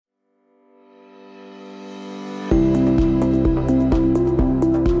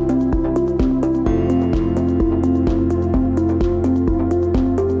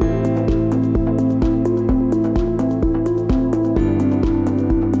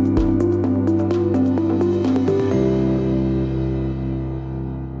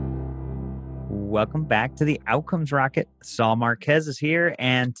welcome back to the Outcomes Rocket. Saul Marquez is here,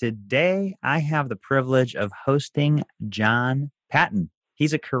 and today I have the privilege of hosting John Patton.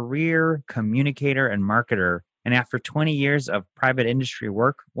 He's a career communicator and marketer, and after 20 years of private industry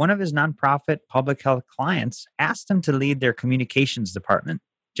work, one of his nonprofit public health clients asked him to lead their communications department.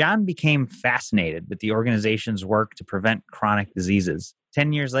 John became fascinated with the organization's work to prevent chronic diseases.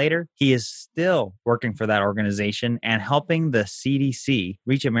 10 years later, he is still working for that organization and helping the CDC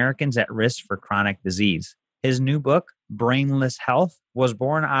reach Americans at risk for chronic disease. His new book, Brainless Health, was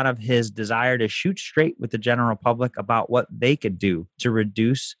born out of his desire to shoot straight with the general public about what they could do to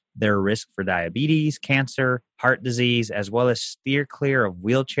reduce their risk for diabetes, cancer, heart disease, as well as steer clear of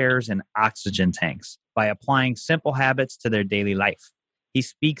wheelchairs and oxygen tanks by applying simple habits to their daily life. He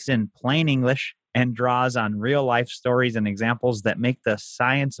speaks in plain English and draws on real-life stories and examples that make the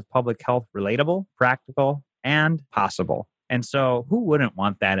science of public health relatable, practical, and possible. And so who wouldn't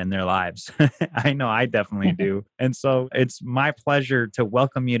want that in their lives? I know I definitely do. And so it's my pleasure to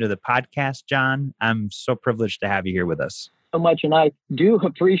welcome you to the podcast, John. I'm so privileged to have you here with us. So much. And I do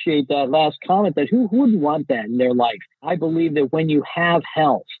appreciate that last comment that who wouldn't want that in their life? I believe that when you have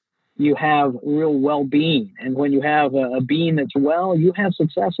health, you have real well-being. And when you have a being that's well, you have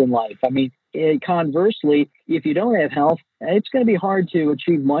success in life. I mean, conversely, if you don't have health, it's going to be hard to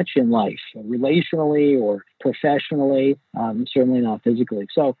achieve much in life, relationally or professionally, certainly not physically.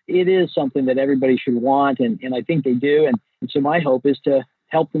 So it is something that everybody should want, and I think they do. And so my hope is to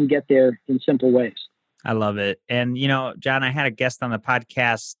help them get there in simple ways. I love it. And, John, I had a guest on the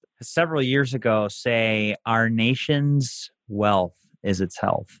podcast several years ago say our nation's wealth is its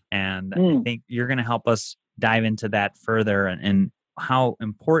health. And I think you're going to help us dive into that further and how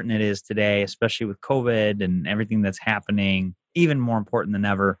important it is today, especially with COVID and everything that's happening, even more important than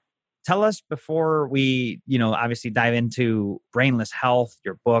ever. Tell us before we, obviously dive into Brainless Health,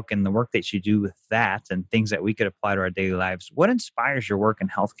 your book, and the work that you do with that and things that we could apply to our daily lives. What inspires your work in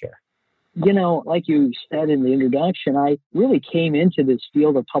healthcare? Like you said in the introduction, I really came into this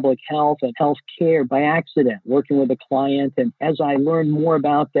field of public health and healthcare by accident, working with a client. And as I learned more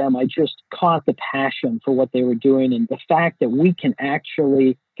about them, I just caught the passion for what they were doing and the fact that we can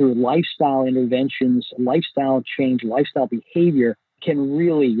actually, through lifestyle interventions, lifestyle change, lifestyle behavior, can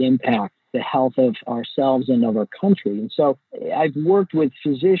really impact the health of ourselves and of our country. And so I've worked with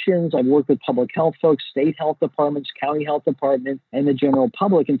physicians, I've worked with public health folks, state health departments, county health departments, and the general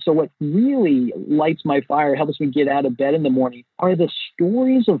public. And so what really lights my fire, helps me get out of bed in the morning, are the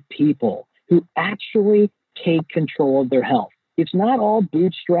stories of people who actually take control of their health. It's not all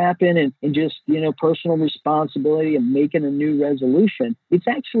bootstrapping and just, personal responsibility and making a new resolution. It's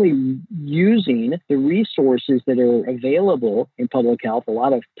actually using the resources that are available in public health, a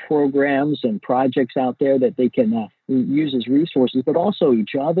lot of programs and projects out there that they can use as resources, but also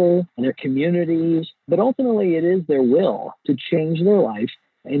each other and their communities. But ultimately, it is their will to change their life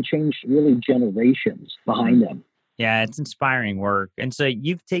and change really generations behind them. Yeah, it's inspiring work. And so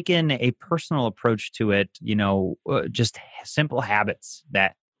you've taken a personal approach to it, just simple habits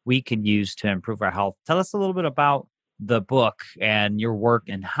that we could use to improve our health. Tell us a little bit about the book and your work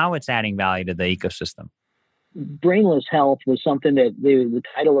and how it's adding value to the ecosystem. Brainless Health was something that the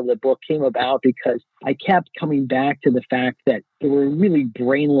title of the book came about because I kept coming back to the fact that there were really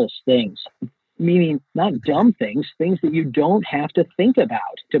brainless things. Meaning not dumb things that you don't have to think about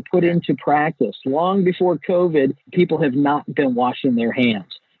to put into practice. Long before COVID, people have not been washing their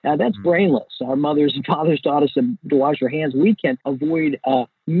hands. Now, that's brainless. Our mothers and fathers taught us to wash our hands. We can avoid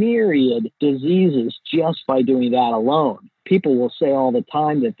myriad diseases just by doing that alone. People will say all the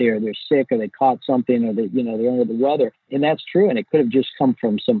time that they're sick or they caught something or that, they're under the weather. And that's true. And it could have just come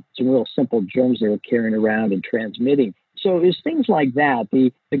from some real simple germs they were carrying around and transmitting. So it's things like that.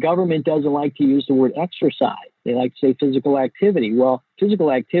 The government doesn't like to use the word exercise. They like to say physical activity. Well,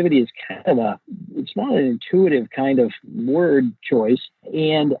 physical activity is kind of it's not an intuitive kind of word choice.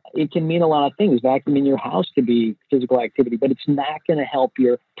 And it can mean a lot of things. Vacuuming your house could be physical activity, but it's not going to help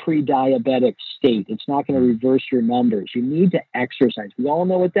your pre-diabetic state. It's not going to reverse your numbers. You need to exercise. We all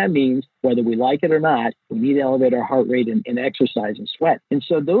know what that means, whether we like it or not. We need to elevate our heart rate and exercise and sweat. And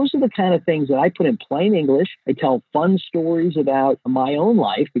so those are the kind of things that I put in plain English. I tell fun stories about my own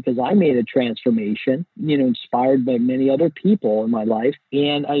life because I made a transformation, inspired by many other people in my life.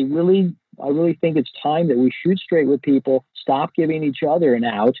 And I really think it's time that we shoot straight with people, stop giving each other an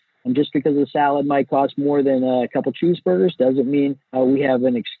out. And just because a salad might cost more than a couple cheeseburgers doesn't mean we have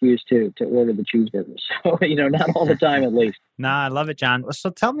an excuse to order the cheeseburgers. So, not all the time at least. No, I love it, John.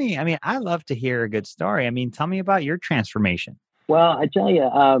 So tell me, I love to hear a good story. Tell me about your transformation. Well, I tell you,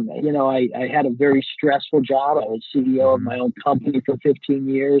 I had a very stressful job. I was CEO of my own company for 15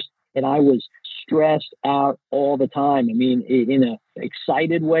 years, and I was stressed out all the time. I mean, in a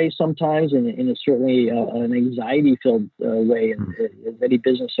excited way sometimes, and in a certainly an anxiety-filled way, as any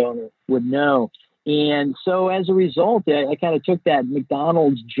business owner would know. And so as a result, I kind of took that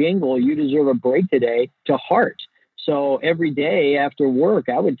McDonald's jingle, "You deserve a break today," to heart. So every day after work,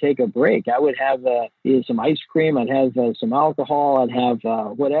 I would take a break. I would have some ice cream. I'd have some alcohol. I'd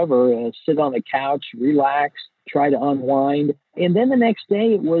have whatever, sit on the couch, relax, try to unwind. And then the next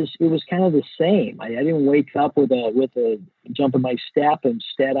day, it was kind of the same. I didn't wake up with a jump in my step.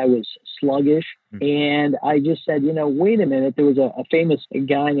 Instead, I was sluggish. And I just said, wait a minute. There was a famous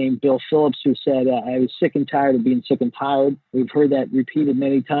guy named Bill Phillips who said, I was sick and tired of being sick and tired. We've heard that repeated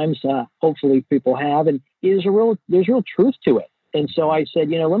many times. Hopefully people have. And there's real truth to it. And so I said,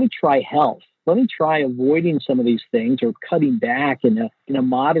 let me try health. Let me try avoiding some of these things or cutting back in a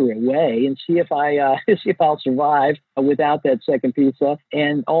moderate way and see if I'll survive without that second pizza,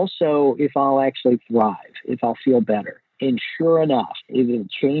 and also if I'll actually thrive, if I'll feel better. And sure enough, the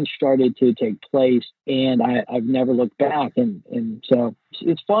change started to take place, and I've never looked back. And so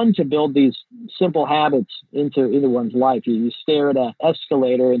it's fun to build these simple habits into one's life. You stare at an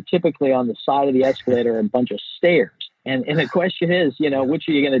escalator, and typically on the side of the escalator are a bunch of stairs. And the question is, which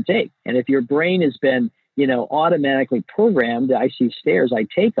are you going to take? And if your brain has been, automatically programmed, I see stairs, I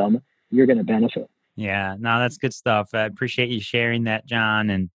take them, you're going to benefit. Yeah, no, that's good stuff. I appreciate you sharing that, John.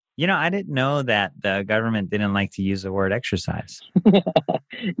 And, I didn't know that the government didn't like to use the word exercise.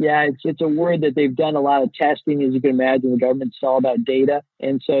 Yeah, it's a word that they've done a lot of testing. As you can imagine, the government's all about data.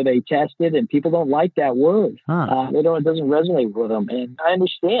 And so they test it, and people don't like that word. It doesn't resonate with them. And I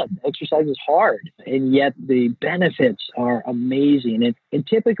understand exercise is hard, and yet the benefits are amazing. And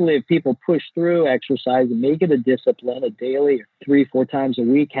typically, if people push through exercise and make it a discipline, a daily 3-4 times a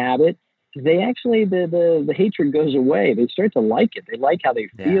week habit, they actually, the hatred goes away. They start to like it. They like how they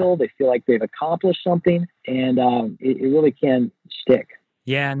feel. They feel like they've accomplished something, and it really can stick.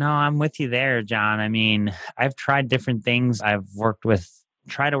 Yeah, no, I'm with you there, John. I mean, I've tried different things. I've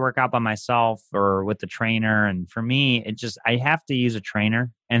try to work out by myself or with the trainer. And for me, I have to use a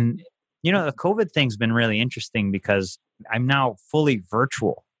trainer. And, the COVID thing's been really interesting because I'm now fully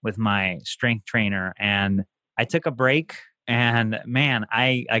virtual with my strength trainer. And I took a break, and man,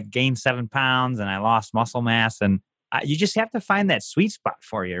 I gained 7 pounds and I lost muscle mass. And you just have to find that sweet spot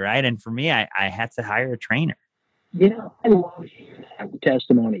for you, right? And for me, I had to hire a trainer. I love hearing that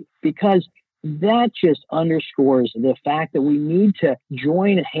testimony, because that just underscores the fact that we need to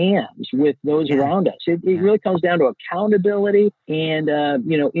join hands with those around us. It really comes down to accountability and,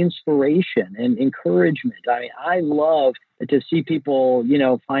 inspiration and encouragement. I mean, I love to see people,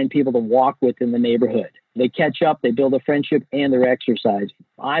 find people to walk with in the neighborhood. They catch up, they build a friendship, and they're exercising.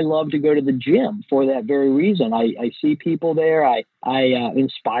 I love to go to the gym for that very reason. I see people there. I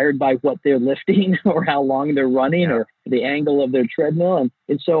inspired by what they're lifting or how long they're running or the angle of their treadmill.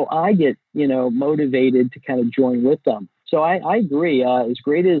 And so I get, motivated to kind of join with them. So I agree. As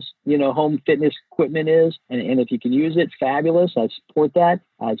great as, home fitness equipment is, and if you can use it, fabulous. I support that.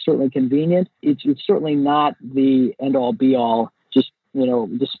 It's certainly convenient. It's certainly not the end all be all, just,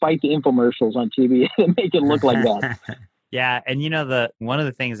 despite the infomercials on TV that make it look like that. Yeah. And one of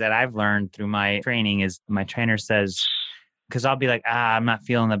the things that I've learned through my training is my trainer says, because I'll be like, I'm not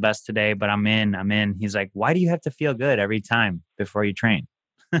feeling the best today, but I'm in. He's like, why do you have to feel good every time before you train?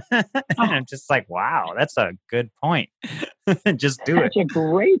 And I'm just like, wow, that's a good point. Just do it. That's a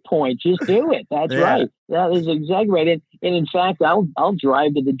great point. Just do it. That's right. That is exactly right. And in fact, I'll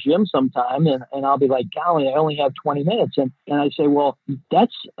drive to the gym sometime and I'll be like, golly, I only have 20 minutes. And I say, well,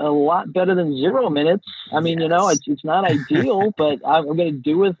 that's a lot better than 0 minutes. I mean, it's not ideal, but I'm going to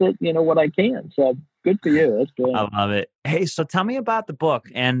do with it, what I can. So good for you. That's good. I love it. Hey, so tell me about the book,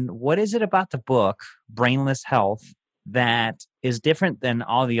 and what is it about the book, Brainless Health, that is different than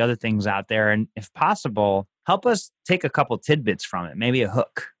all the other things out there? And if possible, help us take a couple tidbits from it, maybe a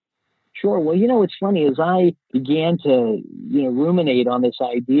hook. Sure. Well, what's funny is I began to, ruminate on this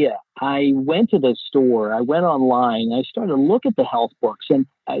idea. I went to the store, I went online, I started to look at the health books, and,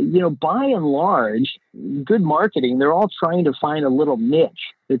 by and large, good marketing, they're all trying to find a little niche.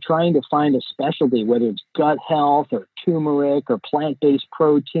 They're trying to find a specialty, whether it's gut health or turmeric or plant-based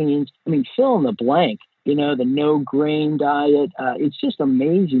proteins. I mean, fill in the blank. The no grain diet. It's just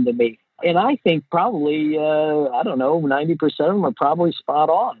amazing to me. And I think probably, 90% of them are probably spot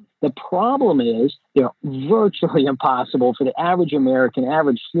on. The problem is they're virtually impossible for the average American,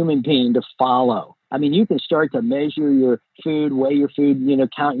 average human being to follow. I mean, you can start to measure your food, weigh your food,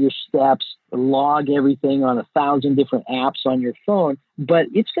 count your steps, log everything on 1,000 different apps on your phone, but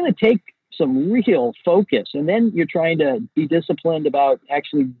it's going to take some real focus. And then you're trying to be disciplined about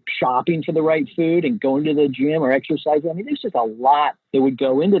actually shopping for the right food and going to the gym or exercising. I mean, there's just a lot that would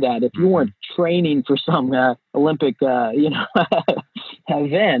go into that. If you weren't training for some Olympic,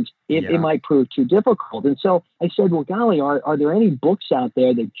 event, it might prove too difficult. And so I said, well, golly, are there any books out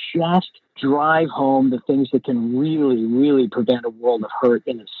there that just drive home the things that can really, really prevent a world of hurt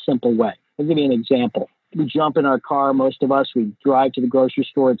in a simple way? I'll give you an example. We jump in our car, most of us, we drive to the grocery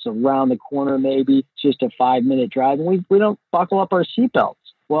store. It's around the corner, maybe. It's just a 5-minute drive, and we don't buckle up our seatbelts.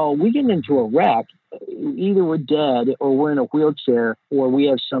 Well, we get into a wreck, either we're dead or we're in a wheelchair or we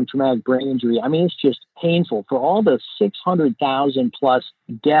have some traumatic brain injury. I mean, it's just painful. For all the 600,000 plus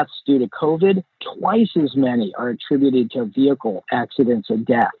deaths due to COVID, twice as many are attributed to vehicle accidents and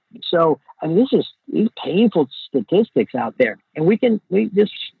death. So, I mean, these painful statistics out there, and we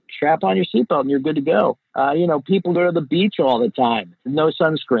just strap on your seatbelt and you're good to go. People go to the beach all the time, no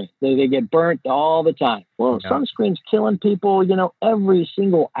sunscreen. They get burnt all the time. Well, sunscreen's killing people, every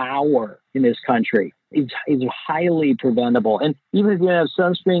single hour in this country. It's highly preventable. And even if you have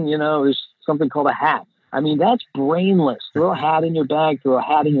sunscreen, there's something called a hat. I mean, that's brainless. Throw a hat in your bag, throw a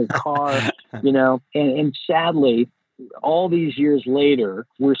hat in your car, and sadly, all these years later,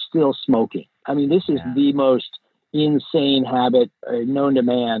 we're still smoking. I mean, this is the most insane habit known to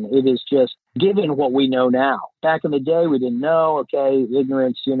man. It is just given what we know now. Back in the day, we didn't know. Okay,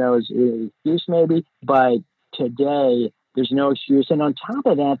 ignorance, is excuse maybe, but today there's no excuse. And on top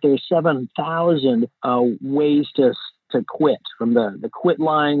of that, there's 7,000 ways to quit, from the quit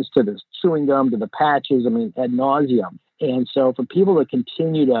lines to the chewing gum to the patches. I mean, ad nauseum. And so for people to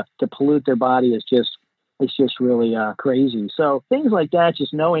continue to pollute their body is just. It's just really crazy. So things like that,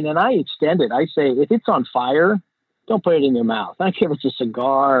 just knowing, and I extend it. I say, if it's on fire, don't put it in your mouth. I don't care if it's a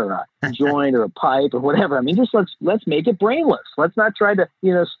cigar or a joint or a pipe or whatever. I mean, just let's make it brainless. Let's not try to,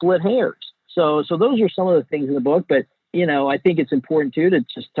 split hairs. So those are some of the things in the book. But, I think it's important, too, to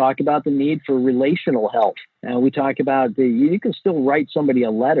just talk about the need for relational health. We talk about you can still write somebody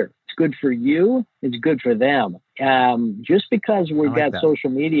a letter. It's good for you. It's good for them. Just because we've got social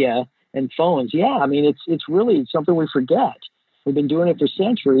media and phones. Yeah, I mean, it's really something we forget. We've been doing it for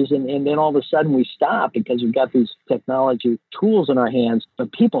centuries, and then all of a sudden we stop because we've got these technology tools in our hands.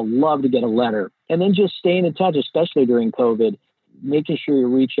 But people love to get a letter. And then just staying in touch, especially during COVID, making sure you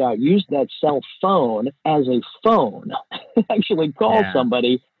reach out. Use that cell phone as a phone. Actually call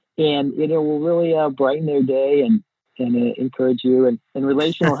somebody, and it will really brighten their day and encourage you. And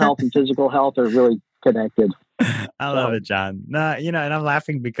relational health and physical health are really connected. I love it, John. No, and I'm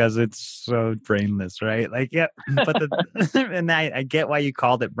laughing because it's so brainless, right? Like, but and I get why you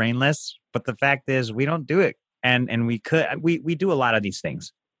called it brainless, but the fact is we don't do it. And we do a lot of these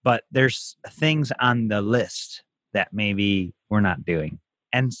things, but there's things on the list that maybe we're not doing.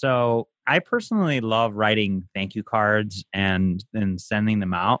 And so I personally love writing thank you cards and sending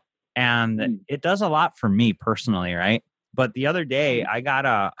them out. And it does a lot for me personally, right? But the other day I got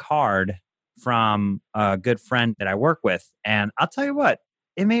a card from a good friend that I work with. And I'll tell you what,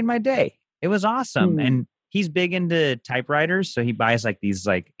 it made my day. It was awesome. And he's big into typewriters. So he buys these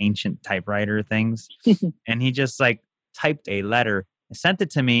ancient typewriter things. And he just typed a letter and sent it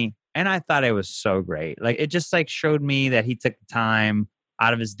to me. And I thought it was so great. It just showed me that he took the time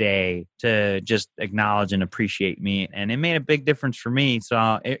out of his day to just acknowledge and appreciate me. And it made a big difference for me.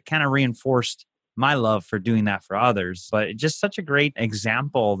 So it kind of reinforced my love for doing that for others. But it's just such a great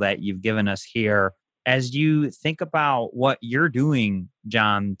example that you've given us here as you think about what you're doing,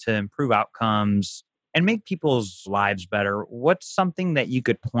 John, to improve outcomes and make people's lives better. What's something that you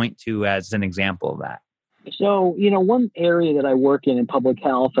could point to as an example of that? So, one area that I work in public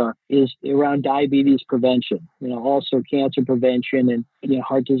health is around diabetes prevention, also cancer prevention and,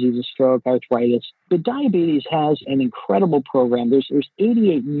 heart disease and stroke, arthritis. But diabetes has an incredible program. There's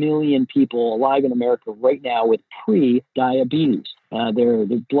 88 million people alive in America right now with pre-diabetes. Their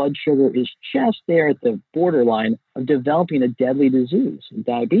blood sugar is just there at the borderline of developing a deadly disease,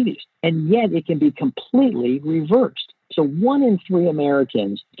 diabetes. And yet it can be completely reversed. So 1 in 3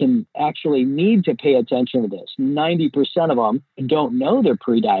 Americans can actually need to pay attention to this. 90% of them don't know they're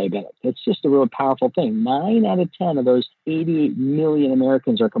pre-diabetic. It's just a real powerful thing. 9 out of 10 of those 88 million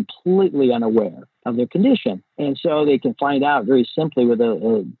Americans are completely unaware of their condition. And so they can find out very simply with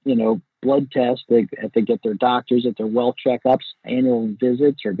a blood test. They have to get their doctors at their well checkups, annual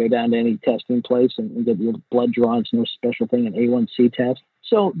visits, or go down to any testing place and get your blood drawn. It's no special thing, an A1C test.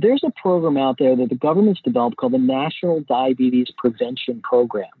 So there's a program out there that the government's developed called the National Diabetes Prevention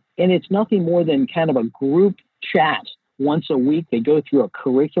Program. And it's nothing more than kind of a group chat once a week. They go through a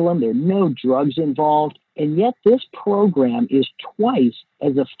curriculum. There are no drugs involved. And yet this program is twice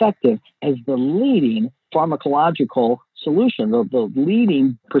as effective as the leading pharmacological solution, the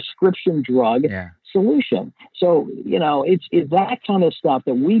leading prescription drug Yeah. solution. So, it's that kind of stuff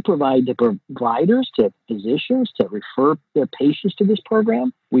that we provide to providers, to physicians, to refer their patients to this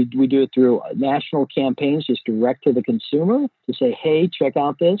program. We do it through national campaigns, just direct to the consumer to say, hey, check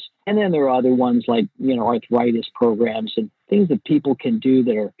out this. And then there are other ones like, arthritis programs and things that people can do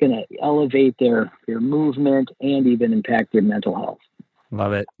that are going to elevate their movement and even impact their mental health.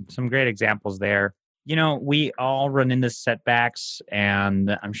 Love it. Some great examples there. We all run into setbacks,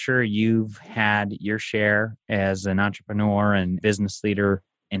 and I'm sure you've had your share as an entrepreneur and business leader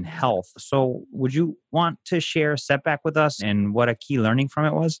in health. So would you want to share a setback with us and what a key learning from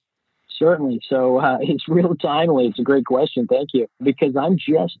it was? Certainly. So it's real timely. It's a great question. Thank you. Because I'm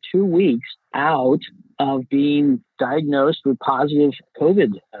just 2 weeks out of being diagnosed with positive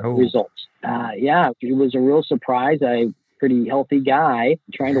COVID results. It was a real surprise. I'm a pretty healthy guy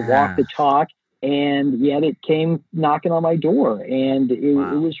trying to walk the talk. And yet it came knocking on my door, and it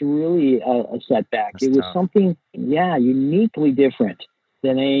was really a setback. That's it was tough. something, uniquely different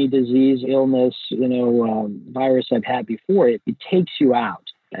than any disease, illness, virus I've had before. It takes you out.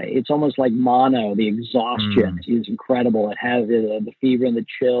 It's almost like mono. The exhaustion is incredible. It has the fever and the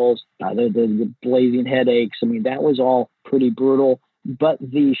chills, the blazing headaches. I mean, that was all pretty brutal. But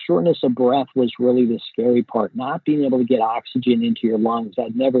the shortness of breath was really the scary part, not being able to get oxygen into your lungs.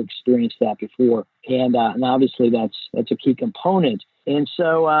 I'd never experienced that before. And obviously that's a key component. And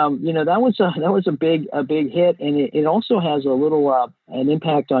so, that was a big hit. And it also has a little, an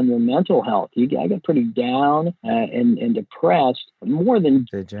impact on your mental health. I got pretty down and depressed, more than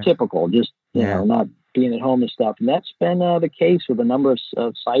typical, just, not being at home and stuff. And that's been the case with a number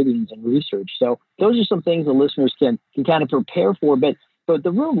of sightings and research. So those are some things the listeners can kind of prepare for. But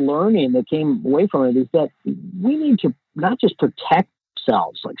the real learning that came away from it is that we need to not just protect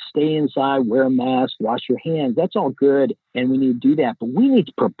ourselves, like stay inside, wear a mask, wash your hands. That's all good. And we need to do that. But we need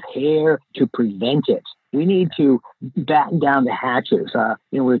to prepare to prevent it. We need to batten down the hatches.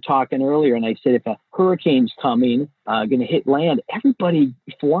 We were talking earlier, and I said if a hurricane's coming, going to hit land, everybody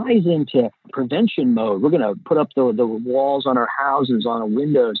flies into prevention mode. We're going to put up the walls on our houses, on our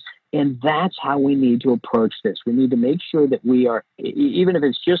windows. And that's how we need to approach this. We need to make sure that we are, even if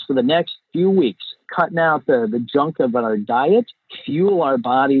it's just for the next few weeks, cutting out the junk of our diet, fuel our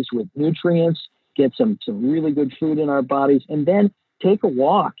bodies with nutrients, get some really good food in our bodies, and then take a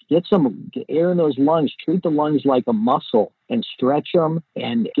walk, get some air in those lungs, treat the lungs like a muscle and stretch them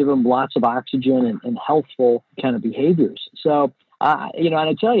and give them lots of oxygen and healthful kind of behaviors. So, and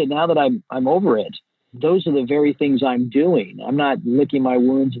I tell you, now that I'm over it, those are the very things I'm doing. I'm not licking my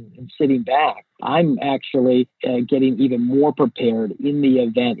wounds and sitting back. I'm actually getting even more prepared in the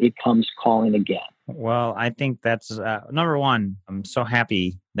event it comes calling again. Well, I think that's number one. I'm so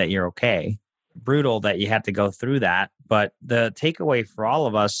happy that you're okay. Brutal that you had to go through that. But the takeaway for all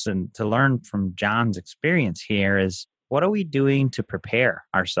of us and to learn from John's experience here is, what are we doing to prepare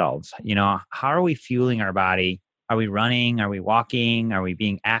ourselves? How are we fueling our body? Are we running? Are we walking? Are we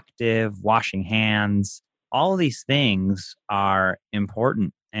being active? Washing hands? All of these things are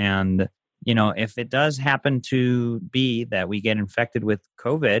important. And, if it does happen to be that we get infected with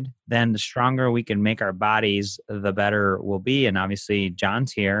COVID, then the stronger we can make our bodies, the better we'll be. And obviously,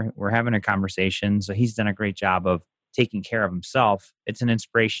 John's here. We're having a conversation. So he's done a great job of taking care of himself. It's an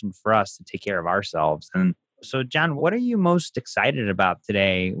inspiration for us to take care of ourselves. And so, John, what are you most excited about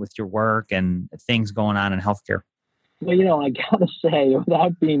today with your work and things going on in healthcare? Well, I got to say,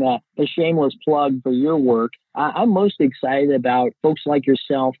 without being a shameless plug for your work, I'm most excited about folks like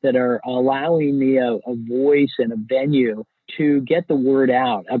yourself that are allowing me a voice and a venue to get the word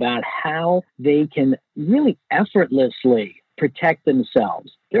out about how they can really effortlessly protect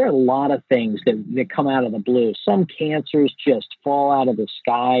themselves. There are a lot of things that come out of the blue. Some cancers just fall out of the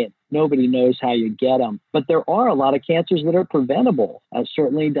sky and nobody knows how you get them. But there are a lot of cancers that are preventable.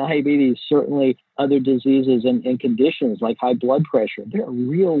 Certainly diabetes, certainly other diseases and conditions like high blood pressure. There are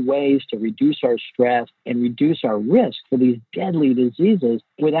real ways to reduce our stress and reduce our risk for these deadly diseases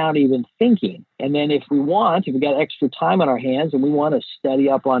without even thinking. And then if we've got extra time on our hands and we want to study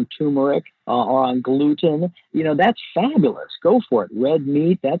up on turmeric or on gluten, that's fabulous. Go for it. Red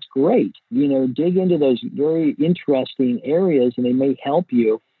meat, that's great. Dig into those very interesting areas and they may help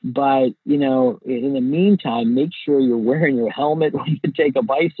you. But, in the meantime, make sure you're wearing your helmet when you take a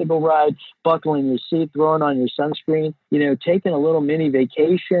bicycle ride, buckling your seat, throwing on your sunscreen, taking a little mini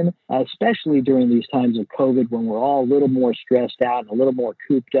vacation, especially during these times of COVID when we're all a little more stressed out and a little more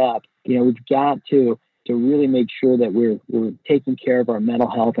cooped up. We've got to to really make sure that we're taking care of our mental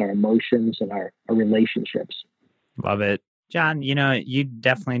health, our emotions, and our relationships. Love it. John, you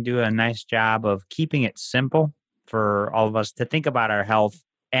definitely do a nice job of keeping it simple for all of us to think about our health.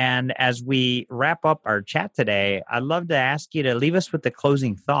 And as we wrap up our chat today, I'd love to ask you to leave us with the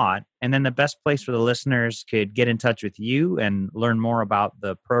closing thought, and then the best place where the listeners could get in touch with you and learn more about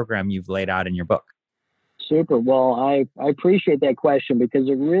the program you've laid out in your book. Super. Well, I appreciate that question, because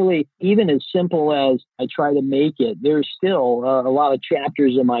it really, even as simple as I try to make it, there's still a lot of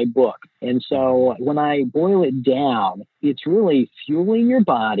chapters in my book. And so when I boil it down, it's really fueling your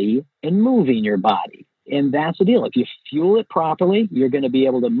body and moving your body. And that's the deal. If you fuel it properly, you're going to be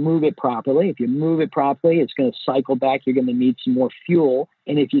able to move it properly. If you move it properly, it's going to cycle back. You're going to need some more fuel.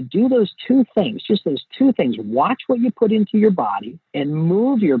 And if you do those two things, just those two things, watch what you put into your body and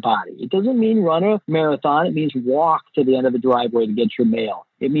move your body. It doesn't mean run a marathon. It means walk to the end of the driveway to get your mail.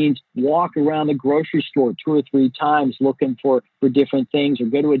 It means walk around the grocery store 2 or 3 times looking for different things, or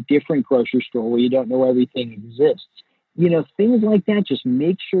go to a different grocery store where you don't know everything exists. Things like that. Just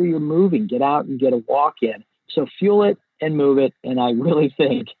make sure you're moving. Get out and get a walk in. So fuel it and move it. And I really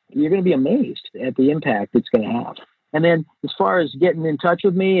think you're going to be amazed at the impact it's going to have. And then as far as getting in touch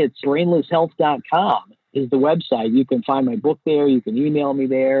with me, it's brainlesshealth.com is the website. You can find my book there. You can email me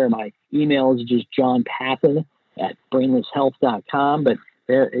there. My email is just johnpatton@brainlesshealth.com. But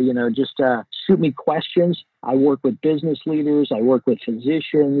just shoot me questions. I work with business leaders. I work with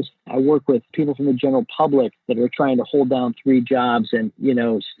physicians. I work with people from the general public that are trying to hold down 3 jobs and,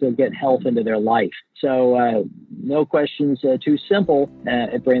 still get health into their life. So no questions too simple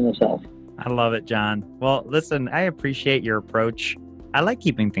at Brainless Health. I love it, John. Well, listen, I appreciate your approach. I like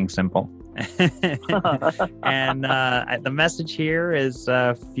keeping things simple. And the message here is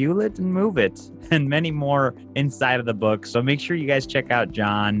fuel it and move it, and many more inside of the book. So make sure you guys check out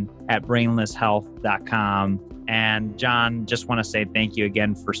John at brainlesshealth.com. And John, just want to say thank you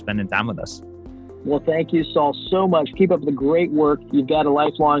again for spending time with us. Well, thank you, Saul, so much. Keep up the great work. You've got a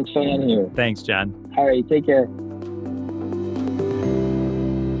lifelong fan here. Thanks, John. All right, take care.